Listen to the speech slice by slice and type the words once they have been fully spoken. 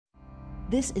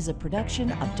This is a production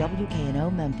of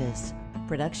WKNO Memphis.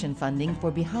 Production funding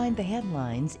for Behind the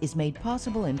Headlines is made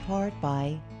possible in part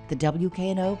by the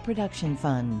WKNO Production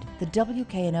Fund, the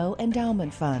WKNO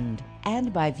Endowment Fund,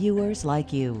 and by viewers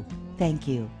like you. Thank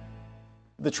you.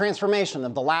 The transformation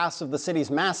of the last of the city's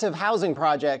massive housing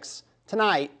projects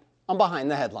tonight on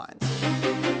Behind the Headlines.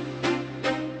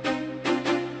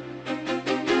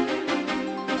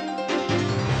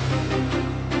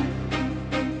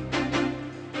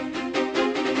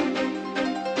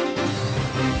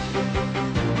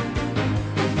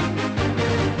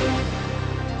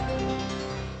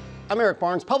 I'm Eric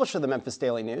Barnes, publisher of the Memphis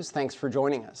Daily News. Thanks for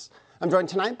joining us. I'm joined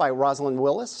tonight by Rosalind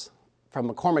Willis from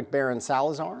McCormick Barron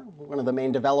Salazar, one of the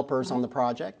main developers on the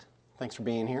project. Thanks for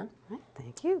being here.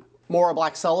 Thank you. Maura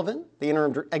Black Sullivan, the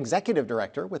interim executive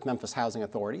director with Memphis Housing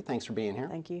Authority. Thanks for being here.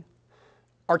 Thank you.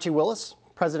 Archie Willis,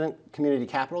 president, Community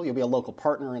Capital. You'll be a local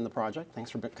partner in the project.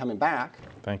 Thanks for coming back.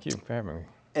 Thank you for having me.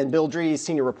 And Bill Dries,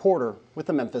 senior reporter with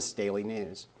the Memphis Daily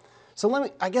News. So let me,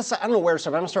 I don't know where to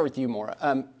start, but I'm going to start with you,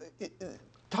 Maura.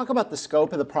 Talk about the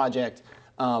scope of the project.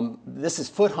 This is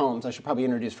Foote Homes, I should probably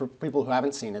introduce for people who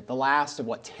haven't seen it. The last of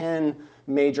what, 9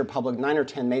 or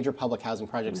 10 major public housing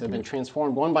projects that have been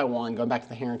transformed one by one, going back to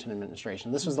the Harrington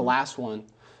administration. This was the last one.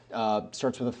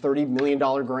 Starts with a $30 million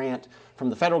grant from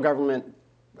the federal government.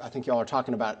 I think y'all are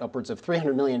talking about upwards of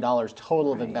 $300 million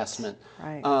total of investment.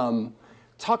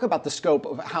 Talk about the scope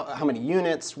of how many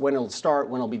units, when it'll start,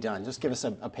 when it'll be done. Just give us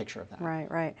a picture of that.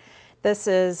 Right. This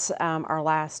is our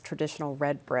last traditional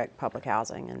red brick public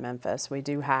housing in Memphis. We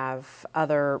do have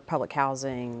other public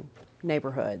housing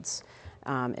neighborhoods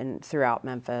throughout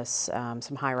Memphis,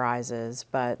 some high rises,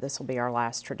 but this will be our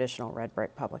last traditional red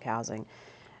brick public housing.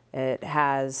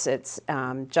 It's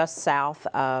just south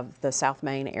of the South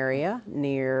Main area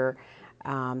near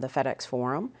the FedEx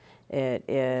Forum. It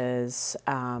is,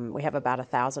 we have about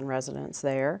 1,000 residents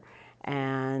there,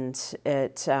 and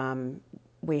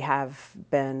we have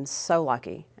been so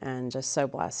lucky and just so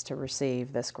blessed to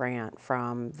receive this grant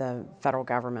from the federal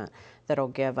government that'll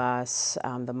give us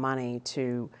the money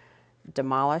to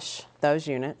demolish those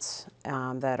units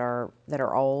that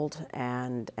are old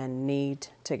and need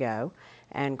to go,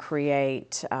 and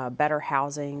create better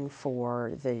housing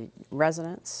for the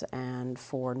residents and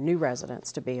for new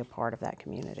residents to be a part of that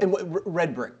community. And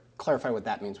red brick, clarify what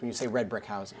that means when you say red brick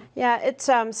housing. Yeah, it's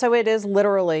so it is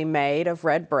literally made of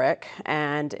red brick,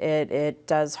 and it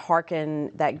does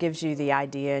hearken, that gives you the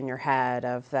idea in your head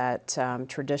of that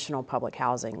traditional public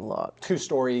housing look. 2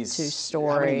 stories.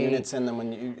 2-story. How many units in them?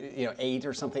 When you 8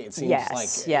 or something? It seems like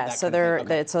yes. So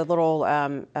it's a little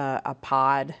a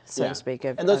pod, so to speak,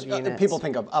 of units. People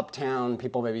think of Uptown.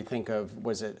 People maybe think of,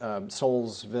 was it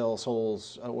Soulsville?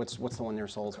 What's the one near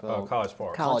Soulsville? College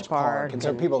Park. College Park. And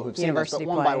so people who've seen this, but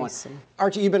one by one.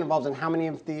 Archie, you've been involved in how many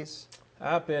of these?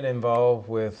 I've been involved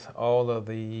with all of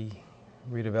the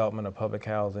redevelopment of public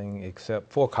housing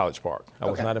except for College Park. I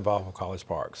was not involved with College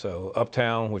Park. So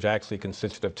Uptown, which actually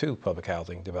consisted of 2 public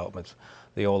housing developments,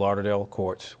 the old Lauderdale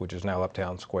Courts, which is now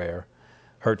Uptown Square,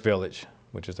 Hurt Village,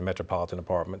 which is the Metropolitan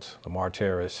Apartments, Lamar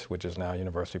Terrace, which is now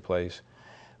University Place,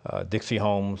 Dixie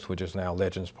Homes, which is now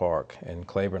Legends Park, and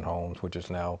Claiborne Homes, which is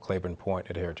now Claiborne Point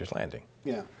at Heritage Landing.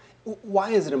 Yeah.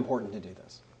 Why is it important to do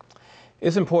this?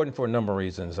 It's important for a number of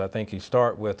reasons. I think you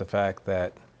start with the fact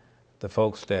that the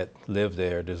folks that live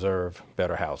there deserve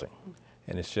better housing.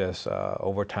 And it's just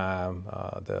over time,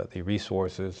 the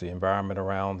resources, the environment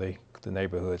around the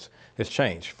neighborhoods has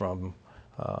changed from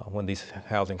when these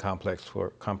housing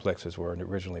complexes were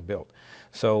originally built.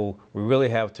 So we really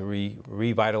have to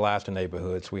revitalize the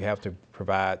neighborhoods. We have to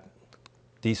provide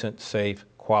decent, safe,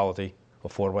 quality,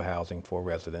 affordable housing for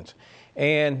residents.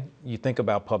 And you think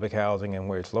about public housing and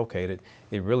where it's located,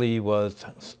 it really was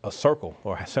a circle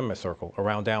or a semicircle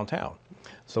around downtown.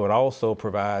 So it also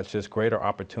provides just greater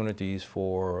opportunities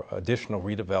for additional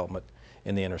redevelopment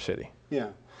in the inner city. Yeah.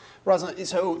 Rosalind,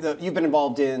 so you've been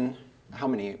involved in how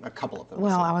many? A couple of them.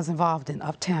 Well, I was involved in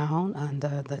Uptown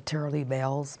under the Terrell Lee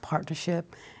Bells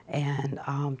partnership, and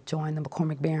joined the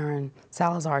McCormick Barron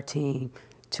Salazar team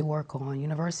to work on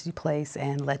University Place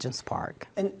and Legends Park.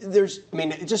 And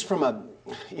just from a,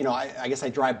 I guess I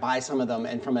drive by some of them,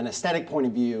 and from an aesthetic point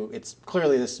of view, it's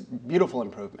clearly this beautiful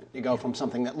improvement. You go from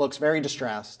something that looks very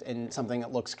distressed and something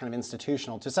that looks kind of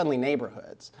institutional to suddenly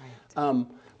neighborhoods. Right.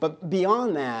 But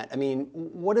beyond that,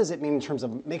 what does it mean in terms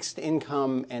of mixed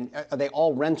income, and are they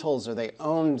all rentals? Are they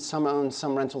own some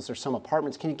rentals, or some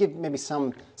apartments? Can you give maybe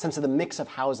some sense of the mix of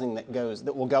housing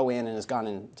that will go in and has gone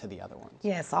into the other ones?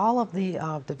 Yes, all of the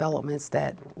developments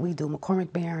that we do.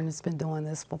 McCormick Barron has been doing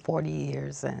this for 40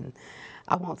 years, and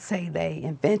I won't say they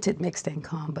invented mixed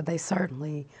income, but they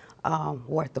certainly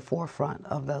were at the forefront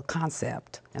of the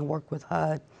concept and worked with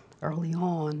HUD early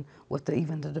on with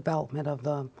even the development of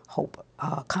the HOPE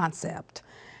concept.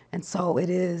 And so it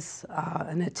is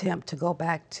an attempt to go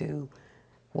back to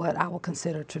what I would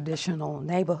consider traditional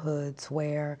neighborhoods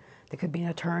where there could be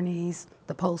attorneys,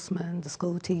 the postman, the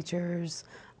school teachers,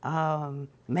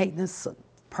 maintenance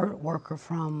worker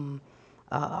from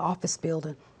office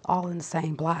building, all in the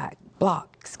same block,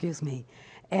 excuse me.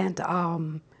 And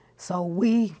so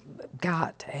we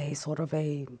got a sort of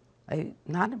a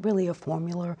not really a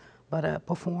formula, but a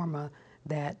performer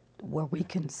that where we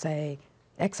can say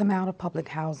X amount of public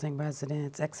housing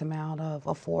residents, X amount of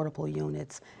affordable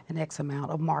units, and X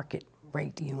amount of market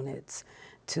rate units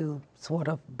to sort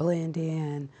of blend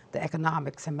in the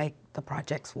economics and make the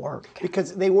projects work.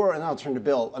 Because they were, and I'll turn to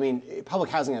Bill, I mean, public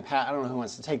housing in the past, I don't know who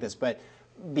wants to take this, but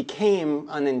became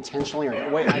unintentionally, or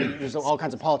there's all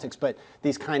kinds of politics, but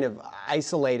these kind of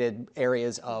isolated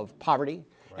areas of poverty,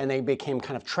 and they became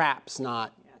kind of traps,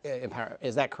 not empower.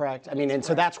 Is that correct? I mean, and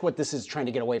so that's what this is trying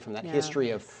to get away from, that history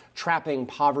of trapping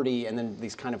poverty and then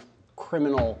these kind of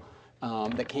criminal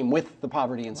that came with the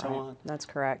poverty and so on. That's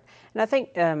correct. And I think,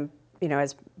 you know,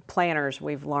 as planners,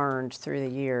 we've learned through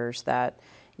the years that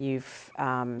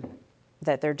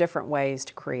that there are different ways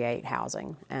to create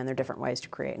housing and there are different ways to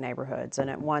create neighborhoods. And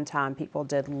at one time, people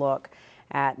did look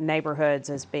at neighborhoods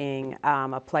as being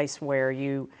a place where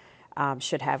you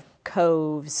should have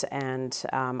coves and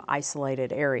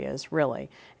isolated areas, really.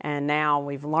 And now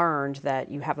we've learned that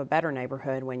you have a better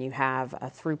neighborhood when you have a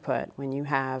throughput, when you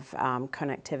have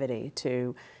connectivity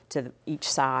to each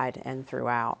side and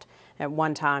throughout. At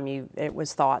one time, it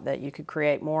was thought that you could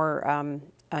create more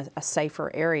a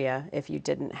safer area if you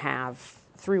didn't have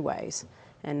throughways.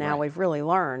 And now we've really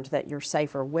learned that you're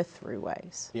safer with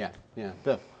throughways. Yeah, yeah.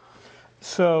 Bill.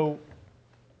 So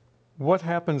what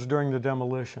happens during the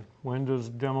demolition? When does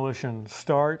demolition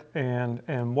start,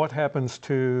 and what happens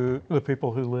to the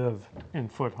people who live in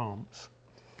Foote Homes?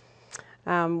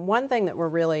 One thing that we're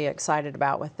really excited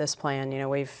about with this plan, you know,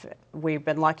 we've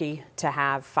been lucky to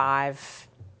have five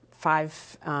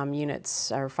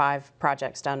units or 5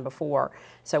 projects done before.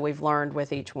 So we've learned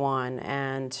with each one,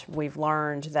 and we've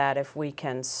learned that if we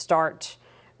can start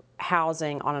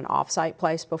housing on an off-site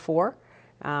place before,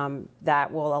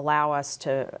 that will allow us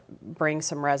to bring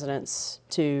some residents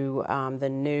to the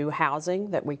new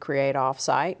housing that we create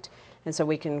off-site, and so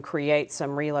we can create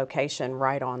some relocation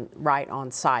right on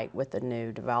site with the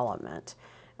new development.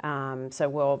 So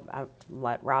we'll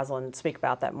let Rosalind speak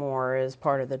about that more as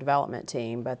part of the development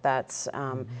team, but that's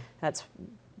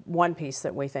one piece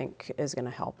that we think is going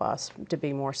to help us to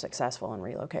be more successful in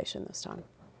relocation this time.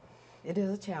 It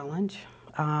is a challenge.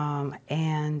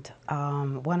 And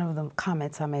one of the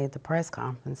comments I made at the press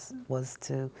conference was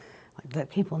to let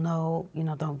people know, you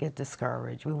know, don't get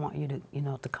discouraged. We want you to, you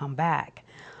know, to come back.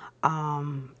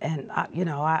 And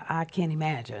I can't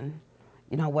imagine,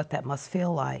 you know, what that must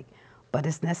feel like. But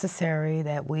it's necessary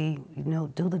that we, you know,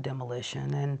 do the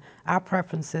demolition. And our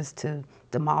preference is to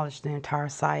demolish the entire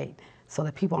site so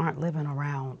that people aren't living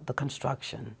around the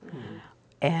construction. Mm-hmm.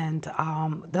 And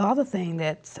the other thing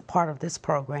that's part of this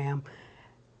program,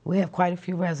 we have quite a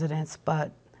few residents,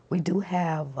 but we do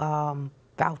have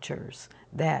vouchers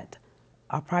that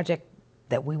our project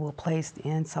that we will place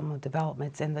in some of the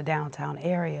developments in the downtown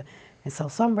area. And so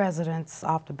some residents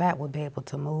off the bat will be able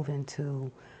to move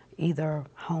into either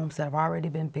homes that have already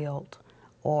been built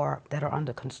or that are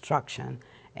under construction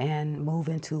and move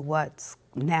into what's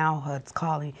now HUD's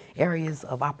calling areas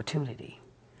of opportunity.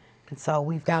 And so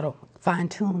we've got to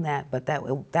fine-tune that, but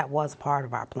that was part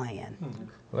of our plan. Mm-hmm.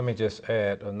 Let me just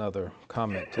add another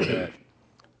comment to that.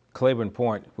 Claiborne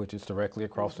Point, which is directly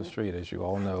across the street, as you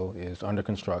all know, is under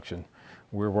construction.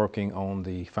 We're working on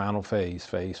the final phase,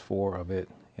 phase 4 of it,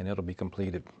 and it'll be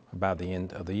completed by the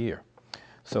end of the year.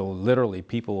 So literally,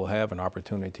 people will have an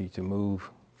opportunity to move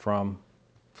from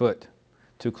Foote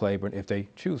to Claiborne if they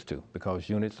choose to, because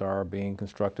units are being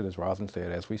constructed, as Rosalind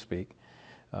said, as we speak.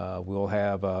 We'll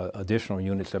have additional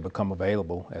units that become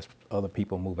available as other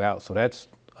people move out. So that's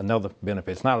another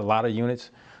benefit. It's not a lot of units.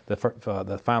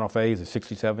 The final phase is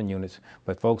 67 units,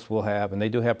 but folks will have, and they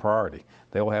do have priority,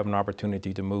 they will have an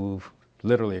opportunity to move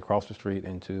literally across the street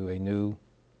into a new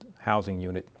housing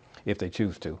unit if they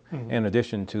choose to, in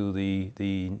addition to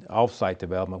the off-site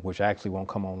development, which actually won't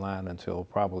come online until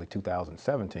probably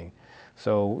 2017.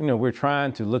 So, you know, we're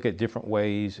trying to look at different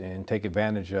ways and take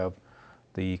advantage of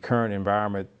the current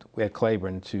environment at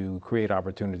Claiborne to create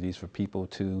opportunities for people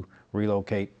to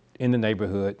relocate in the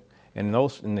neighborhood And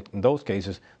in those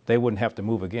cases, they wouldn't have to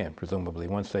move again, presumably.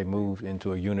 Once they move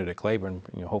into a unit at Claiborne,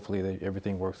 hopefully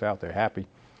everything works out, they're happy,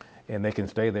 and they can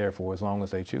stay there for as long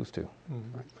as they choose to.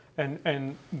 Mm-hmm.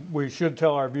 And we should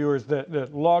tell our viewers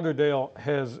that Lauderdale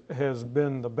has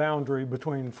been the boundary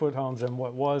between Foote Homes and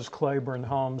what was Claiborne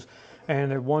Homes.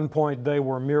 And at one point they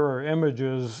were mirror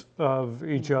images of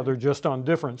each other, just on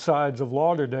different sides of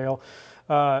Lauderdale.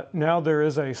 Now there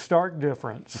is a stark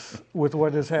difference with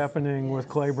what is happening with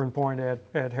Claiborne Point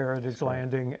at Heritage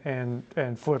Landing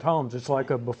and Foote Homes. It's like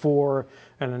a before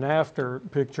and an after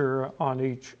picture on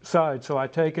each side. So I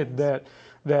take it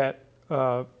that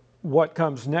what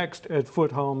comes next at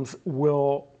Foote Homes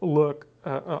will look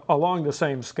along the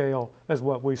same scale as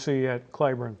what we see at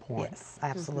Claiborne Point. Yes,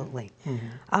 absolutely.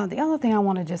 Mm-hmm. The other thing I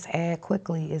want to just add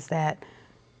quickly is that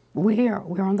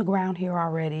we're on the ground here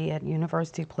already at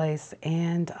University Place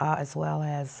and as well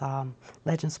as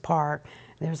Legends Park.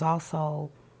 There's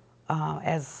also,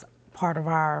 as part of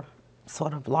our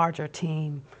sort of larger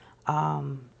team,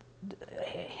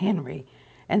 Henry.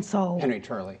 And so Henry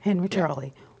Turley. Henry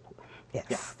Turley.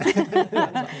 Yes.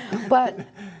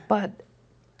 But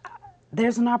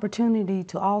there's an opportunity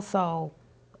to also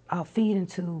feed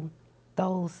into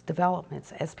those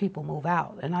developments as people move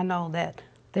out. And I know that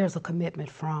there's a commitment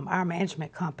from our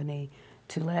management company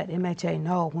to let MHA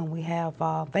know when we have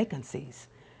vacancies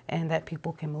and that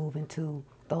people can move into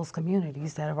those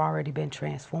communities that have already been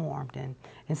transformed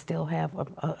and still have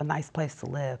a nice place to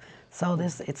live. So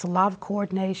it's a lot of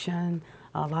coordination,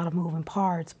 a lot of moving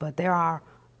parts, but there are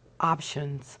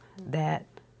options that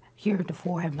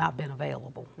heretofore have not been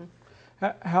available.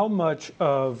 How much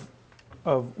of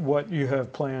what you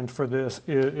have planned for this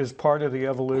is part of the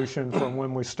evolution from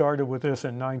when we started with this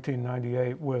in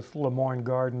 1998 with Lemoyne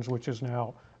Gardens, which is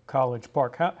now College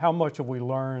Park? How much have we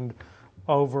learned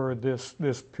over this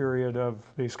period of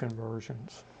these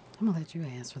conversions? I'm gonna let you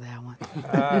answer that one.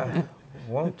 I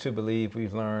want to believe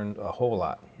we've learned a whole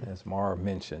lot, as Mara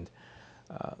mentioned.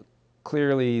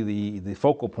 Clearly, the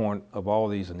focal point of all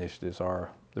these initiatives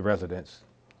are the residents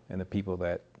and the people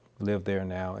that live there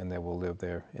now and that will live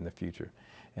there in the future.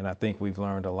 And I think we've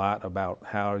learned a lot about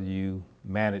how you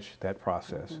manage that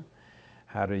process. Mm-hmm.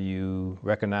 How do you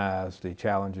recognize the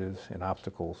challenges and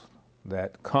obstacles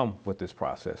that come with this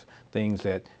process? Things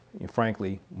that,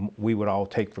 frankly, we would all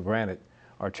take for granted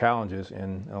are challenges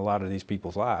in a lot of these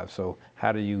people's lives. So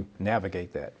how do you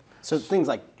navigate that? So things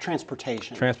like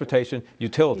transportation. Transportation,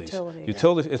 utilities.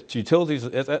 Utilities,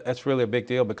 that's really a big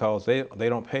deal because they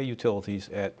don't pay utilities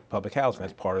at public housing.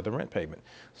 That's part of the rent payment.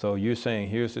 So you're saying,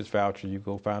 here's this voucher, you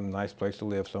go find a nice place to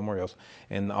live somewhere else,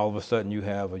 and all of a sudden you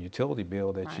have a utility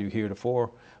bill that you heretofore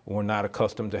were not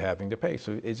accustomed to having to pay.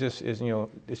 So it just is,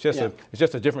 it's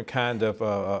just a different kind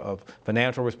of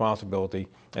financial responsibility.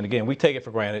 And again, we take it for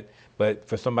granted, but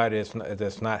for somebody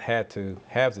that's not had to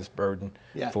have this burden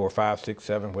for 5, 6,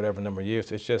 7, whatever number of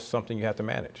years, it's just something you have to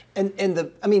manage. And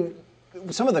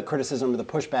some of the criticism or the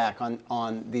pushback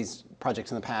on these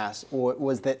projects in the past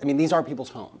was that, these are people's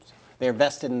homes. They're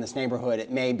vested in this neighborhood. It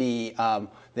may be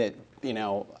that,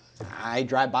 I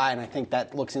drive by and I think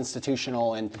that looks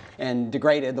institutional and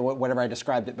degraded, whatever I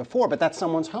described it before, but that's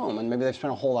someone's home and maybe they've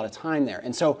spent a whole lot of time there.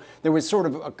 And so there was sort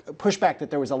of a pushback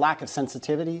that there was a lack of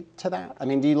sensitivity to that.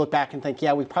 Do you look back and think,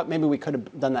 yeah, maybe we could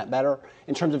have done that better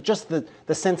in terms of just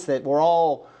the sense that we're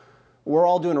all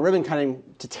doing a ribbon cutting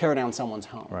to tear down someone's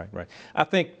home? Right. I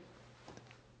think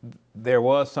there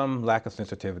was some lack of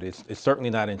sensitivity. It's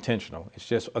certainly not intentional. It's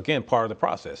just, again, part of the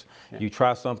process. Yeah. You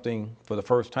try something for the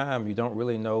first time, you don't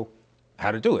really know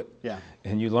how to do it. Yeah.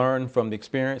 And you learn from the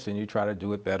experience and you try to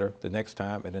do it better the next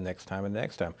time and the next time and the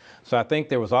next time. So I think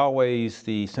there was always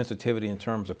the sensitivity in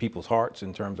terms of people's hearts,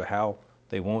 in terms of how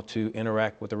they want to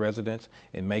interact with the residents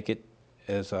and make it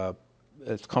as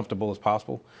comfortable as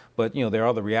possible. But there are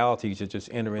other realities that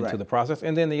just enter into the process.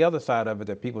 And then the other side of it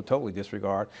that people totally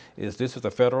disregard is this is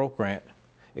a federal grant.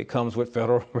 It comes with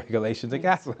federal regulations and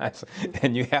guidelines,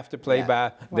 and you have to play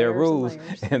by their rules.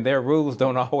 And their rules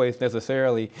don't always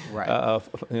necessarily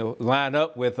line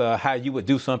up with how you would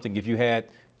do something if you had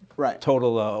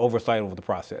total oversight over the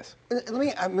process.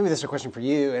 Maybe this is a question for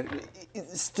you.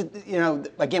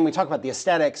 Again, we talk about the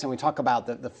aesthetics and we talk about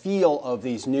the feel of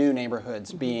these new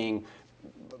neighborhoods being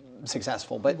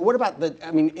successful. But what about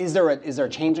is there a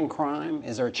change in crime?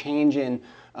 Is there a change in,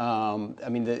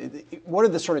 what are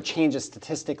the sort of changes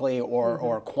statistically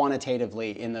or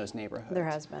quantitatively in those neighborhoods? There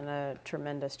has been a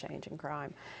tremendous change in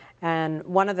crime. And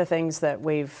one of the things that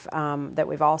we've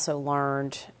also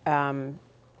learned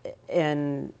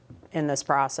in this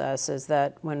process is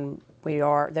that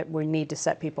we need to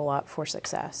set people up for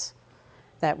success,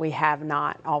 that we have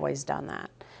not always done that.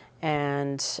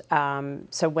 And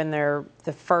so when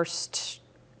the first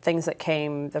things that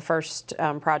came, the first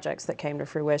projects that came to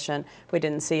fruition, we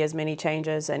didn't see as many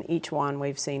changes, and each one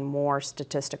we've seen more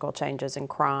statistical changes in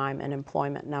crime and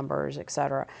employment numbers, et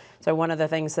cetera. So one of the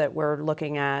things that we're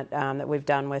looking at that we've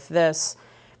done with this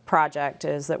project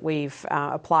is that we've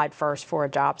applied first for a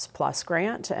Jobs Plus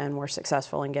grant, and we're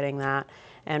successful in getting that.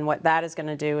 And what that is going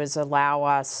to do is allow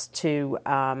us to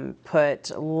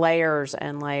put layers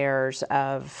and layers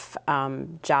of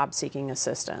job-seeking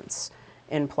assistance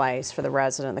in place for the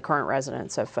current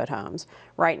residents of Foote Homes.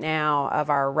 Right now, of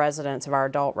our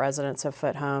adult residents of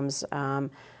Foote Homes,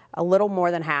 a little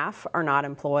more than half are not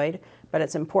employed, but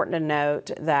it's important to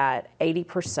note that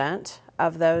 80%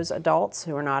 of those adults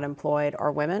who are not employed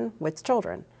are women with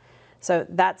children. So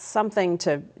that's something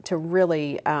to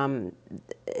really,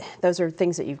 those are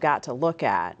things that you've got to look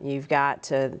at. You've got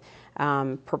to,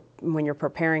 when you're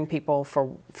preparing people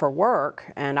for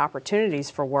work and opportunities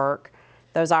for work,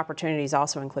 those opportunities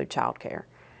also include childcare.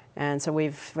 And so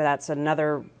that's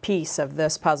another piece of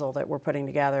this puzzle that we're putting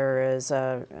together is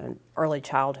an early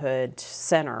childhood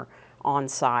center on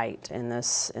site in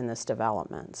this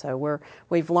development. So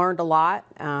we've learned a lot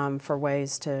for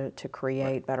ways to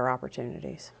create better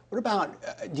opportunities. What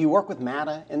about, do you work with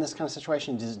MATA in this kind of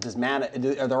situation? Does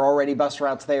MATA, are there already bus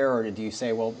routes there, or do you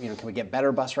say, well, can we get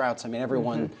better bus routes? I mean,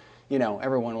 everyone,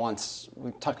 everyone wants,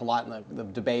 we've talked a lot in the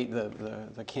debate,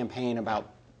 the campaign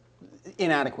about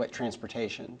inadequate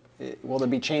transportation. Will there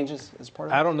be changes as part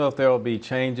of it? I don't know if there will be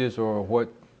changes or what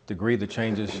degree the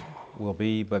changes will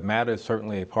be, but MATA is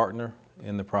certainly a partner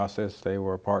in the process. They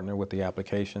were a partner with the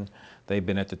application. They've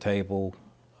been at the table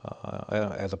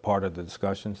as a part of the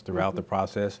discussions throughout the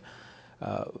process.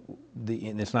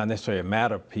 And it's not necessarily a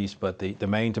MATA piece, but the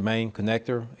main-to-main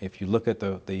connector, if you look at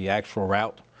the actual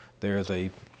route, there's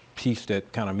a piece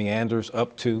that kind of meanders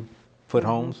up to Foote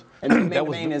Homes. And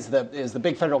main is the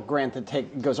big federal grant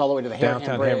that goes all the way to the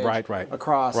Harahan Bridge, right.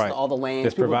 across all the lanes.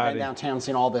 That's People have been downtown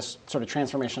seeing all this sort of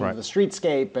transformation of the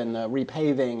streetscape and the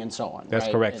repaving and so on. That's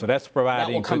correct. So that's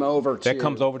providing. That will come over to. That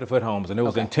comes over to Foote Homes, and it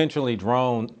was intentionally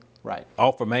drawn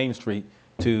off of Main Street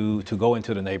to go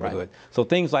into the neighborhood. So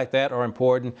things like that are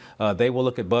important. They will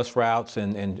look at bus routes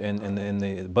and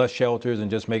the bus shelters and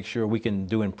just make sure we can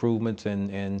do improvements.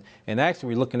 And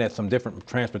actually we're looking at some different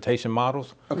transportation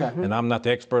models. And I'm not the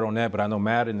expert on that, but I know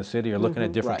Matt and the city are looking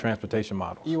at different transportation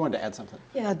models. You wanted to add something?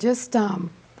 Yeah, just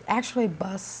actually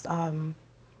bus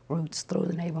routes through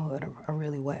the neighborhood are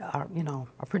really are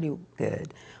pretty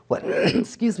good. What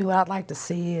excuse me, what I'd like to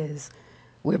see is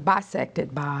we're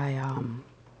bisected by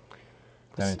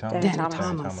Danny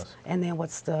Thomas. And then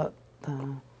what's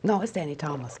no, it's Danny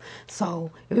Thomas.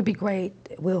 So it would be great.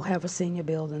 We'll have a senior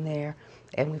building there,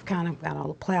 and we've kind of got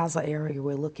a plaza area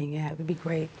we're looking at. It would be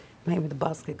great. Maybe the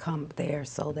bus could come there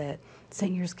so that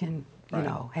seniors can,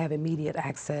 have immediate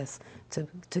access to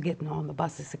getting on the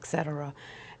buses, et cetera.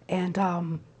 And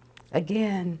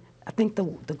again, I think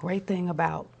the great thing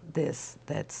about this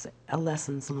that's a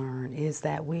lessons learned is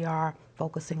that we are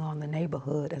focusing on the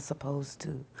neighborhood as opposed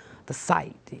to the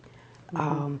site.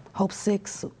 Hope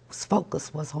 6's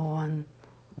focus was on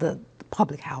the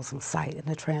public housing site and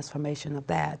the transformation of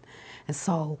that. And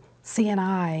so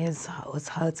CNI is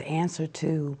HUD's answer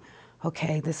to,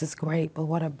 okay, this is great, but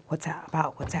what's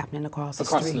happening across the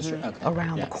street,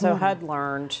 around the corner. So HUD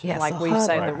learned, like we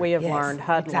say that we have learned,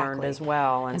 HUD learned as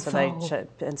well. And so they,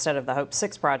 instead of the Hope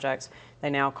 6 projects, they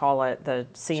now call it the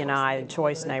CNI,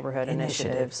 Choice Neighborhood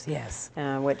Initiatives,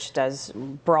 which does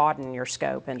broaden your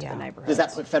scope into the neighborhood. Does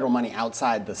that put federal money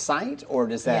outside the site, or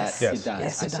does that? Yes, it does.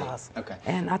 Yes, it does. Okay.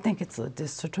 And I think it's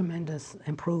just a tremendous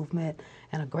improvement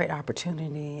and a great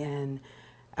opportunity. And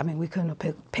I mean, we couldn't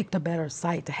have picked a better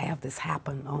site to have this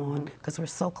happen on because we're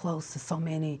so close to so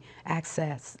many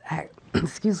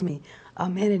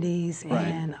amenities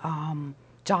and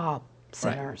job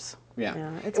centers.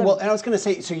 Yeah. Well, and I was going to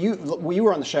say, so you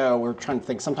were on the show. We were trying to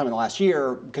think sometime in the last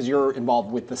year because you're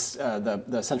involved with this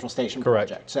the Central Station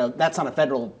project. So that's not a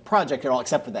federal project at all,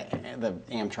 except for the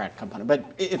Amtrak component. But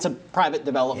it's a private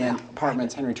development,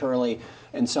 apartments, Henry Turley,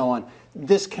 and so on.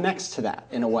 This connects to that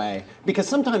in a way because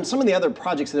sometimes some of the other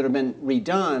projects that have been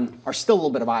redone are still a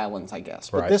little bit of islands, I guess.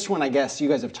 But this one, I guess you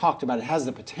guys have talked about, it has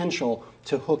the potential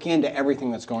to hook into everything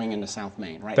that's going into South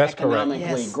Main, right? That's economically,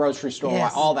 correct. Grocery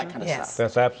store, all that kind of stuff.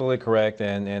 That's absolutely correct,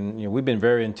 and we've been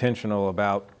very intentional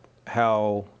about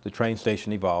how the train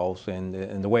station evolves,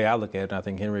 and the way I look at it, and I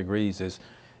think Henry agrees, is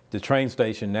the train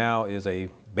station now is a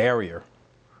barrier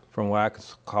from what I could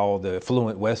call the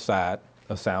affluent west side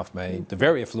of South Main, the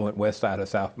very affluent west side of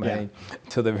South Main,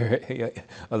 to the very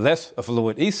less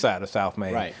affluent east side of South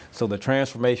Main. Right. So the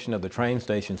transformation of the train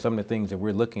station, some of the things that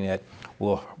we're looking at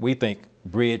will, we think,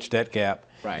 bridge that gap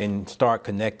and start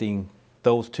connecting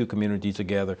those two communities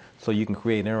together so you can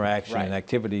create interaction and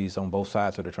activities on both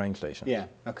sides of the train station. Yeah,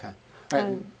 okay.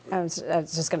 I was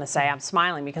just going to say, I'm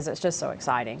smiling because it's just so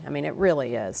exciting. I mean, it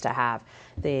really is to have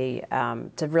the,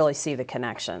 to really see the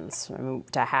connections, I mean,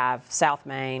 to have South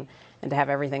Main and to have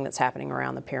everything that's happening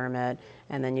around the pyramid,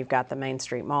 and then you've got the Main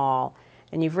Street Mall,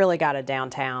 and you've really got a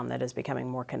downtown that is becoming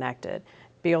more connected.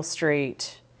 Beale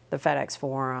Street, the FedEx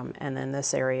Forum, and then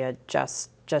this area just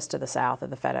to the south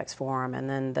of the FedEx Forum, and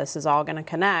then this is all going to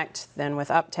connect then with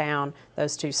Uptown,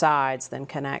 those two sides, then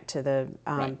connect to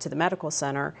the medical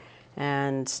center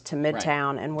and to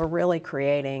Midtown, and we're really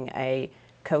creating a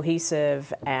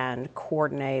cohesive and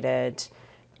coordinated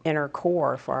inner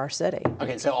core for our city.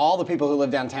 Okay, so all the people who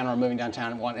live downtown or are moving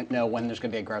downtown want to know when there's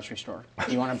going to be a grocery store.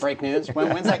 You want to break news?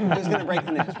 When's that? Who's going to break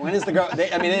the news? When is the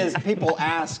I mean, it is, people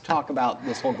talk about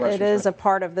this whole grocery store. It is a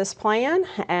part of this plan,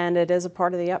 and it is a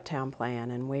part of the Uptown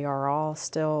plan, and we are all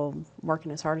still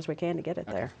working as hard as we can to get it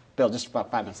there. Bill, just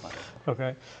about 5 minutes left.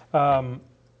 Okay.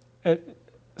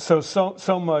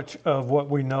 So much of what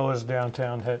we know as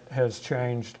downtown has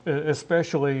changed,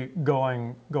 especially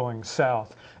going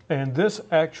south. And this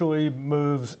actually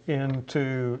moves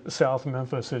into South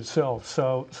Memphis itself.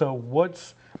 So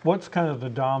what's kind of the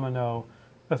domino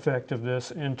effect of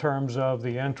this in terms of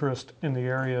the interest in the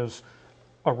areas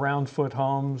around Foote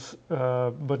Homes,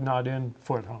 but not in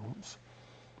Foote Homes?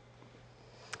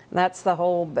 That's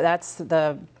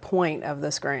the point of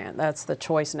this grant. That's the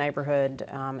Choice Neighborhood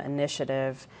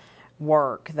Initiative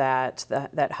work that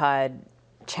HUD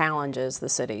challenges the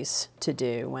cities to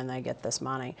do when they get this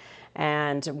money.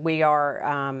 And we are,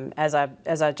 as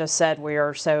I just said, we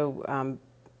are so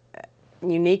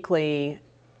uniquely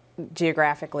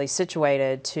geographically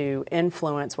situated to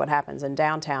influence what happens in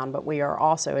downtown, but we are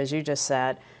also, as you just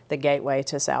said, the gateway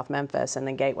to South Memphis and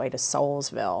the gateway to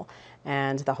Soulsville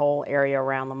and the whole area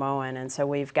around Lemoine. And so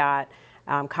we've got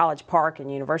College Park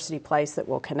and University Place that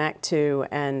we'll connect to,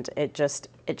 and it just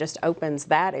opens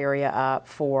that area up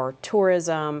for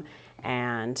tourism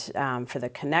and for the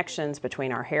connections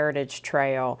between our Heritage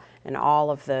Trail and all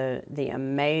of the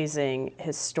amazing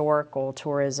historical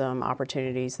tourism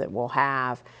opportunities that we'll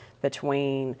have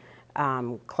between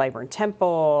Claiborne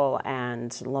Temple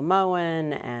and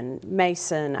Lemoine and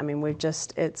Mason. I mean,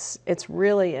 it's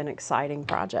really an exciting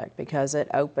project because it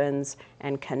opens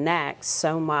and connects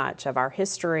so much of our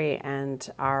history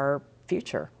and our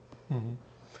future. Mm-hmm.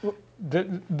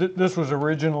 This was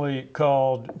originally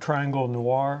called Triangle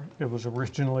Noir. It was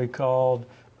originally called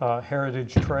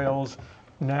Heritage Trails.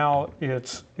 Now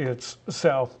it's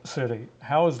South City.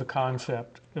 How has the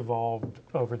concept evolved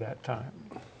over that time?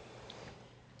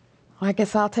 I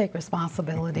guess I'll take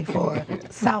responsibility for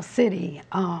South City.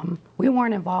 We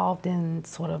weren't involved in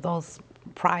sort of those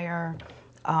prior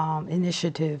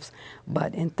initiatives,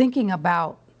 but in thinking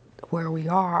about where we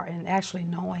are and actually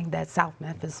knowing that South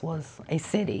Memphis was a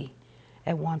city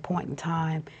at one point in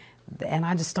time, and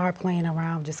I just started playing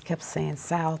around, just kept saying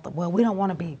South. Well, we don't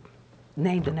want to be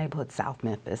named the neighborhood South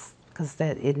Memphis because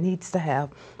that it needs to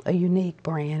have a unique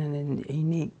brand and a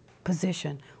unique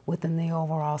position within the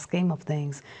overall scheme of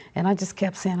things. And I just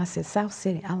kept saying, I said, South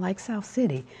City, I like South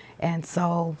City. And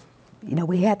so, you know,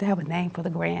 we had to have a name for the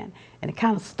grant, and it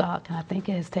kind of stuck, and I think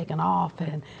it has taken off,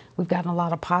 and we've gotten a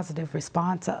lot of positive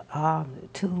response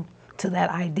to that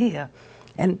idea.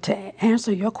 And to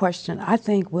answer your question, I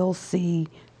think we'll see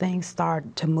things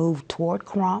start to move toward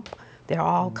Crump. There are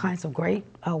all kinds of great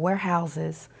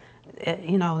warehouses.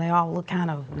 You know, they all look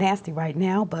kind of nasty right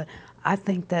now, but I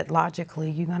think that logically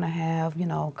you're going to have, you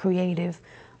know, creative,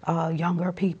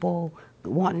 younger people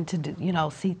wanting to, do, you know,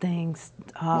 see things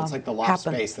well, it's like the loft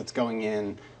space that's going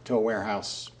in to a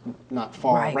warehouse not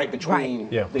far, right between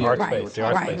the art space, the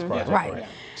art space project. Right.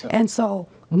 So. And so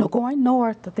going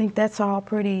north, I think that's all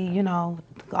pretty, you know,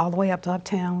 all the way up to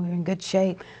Uptown, we're in good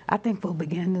shape. I think we'll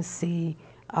begin to see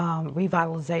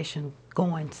revitalization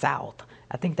going south.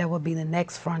 I think that would be the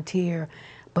next frontier.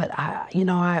 But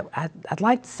I'd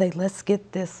like to say let's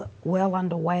get this well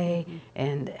underway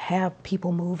and have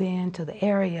people move into the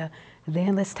area, and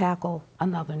then let's tackle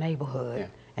another neighborhood. Yeah.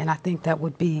 And I think that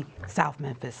would be South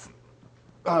Memphis.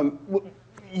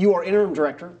 You are interim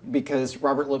director because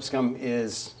Robert Lipscomb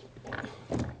is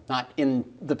not in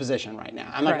the position right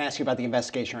now. I'm not going to ask you about the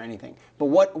investigation or anything, but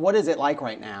what is it like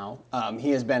right now? He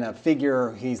has been a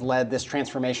figure, he's led this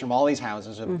transformation of all these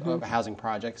houses, of housing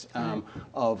projects,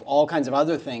 of all kinds of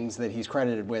other things that he's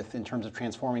credited with in terms of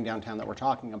transforming downtown that we're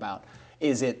talking about.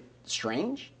 Is it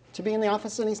strange to be in the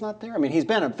office and he's not there? I mean, he's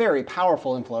been a very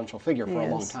powerful, influential figure for a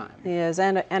long time. He is,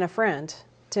 and a friend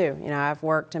too. You know, I've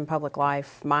worked in public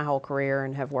life my whole career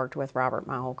and have worked with Robert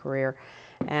my whole career.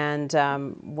 And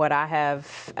what I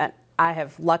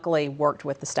have luckily worked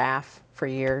with the staff for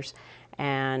years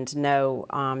and know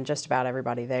just about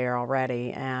everybody there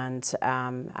already. And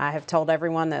I have told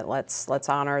everyone that let's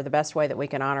honor the best way that we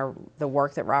can honor the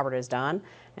work that Robert has done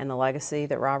and the legacy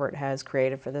that Robert has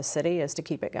created for this city is to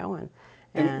keep it going.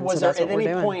 And was there at any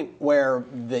point where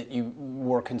that you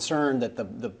were concerned that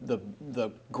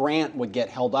the grant would get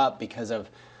held up because of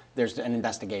there's an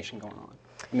investigation going on?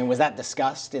 I mean, was that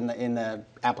discussed in the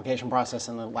application process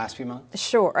in the last few months?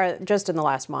 Sure, just in the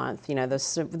last month. You know,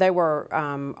 they were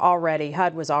already,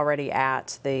 HUD was already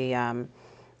at the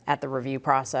review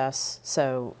process.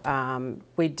 So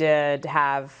we did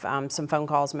have some phone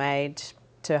calls made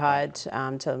to HUD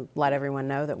to let everyone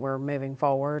know that we're moving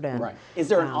forward. And, right. Is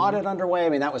there an audit underway? I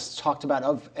mean, that was talked about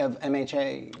of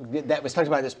MHA. That was talked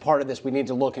about as part of this. We need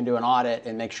to look into an audit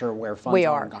and make sure where funds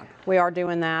are gone. We are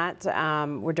doing that.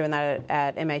 We're doing that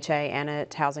at MHA and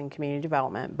at Housing Community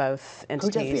Development, both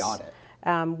entities. Who does the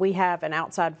audit? We have an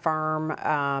outside firm,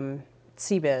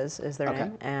 CBiz is their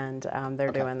name, and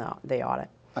they're doing the audit.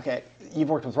 Okay. You've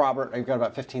worked with Robert. You've got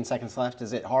about 15 seconds left.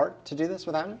 Is it hard to do this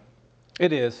without him?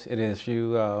 It is. It is.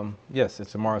 Yes, as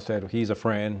Samara said, he's a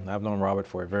friend. I've known Robert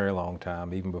for a very long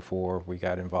time, even before we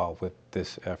got involved with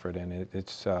this effort, and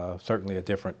it's certainly a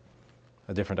different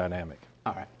dynamic.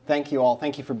 All right. Thank you all.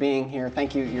 Thank you for being here.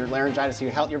 Thank you. Your laryngitis,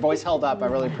 your voice held up. I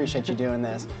really appreciate you doing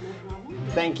this.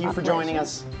 Thank you for joining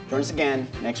us. Join us again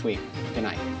next week. Good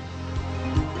night.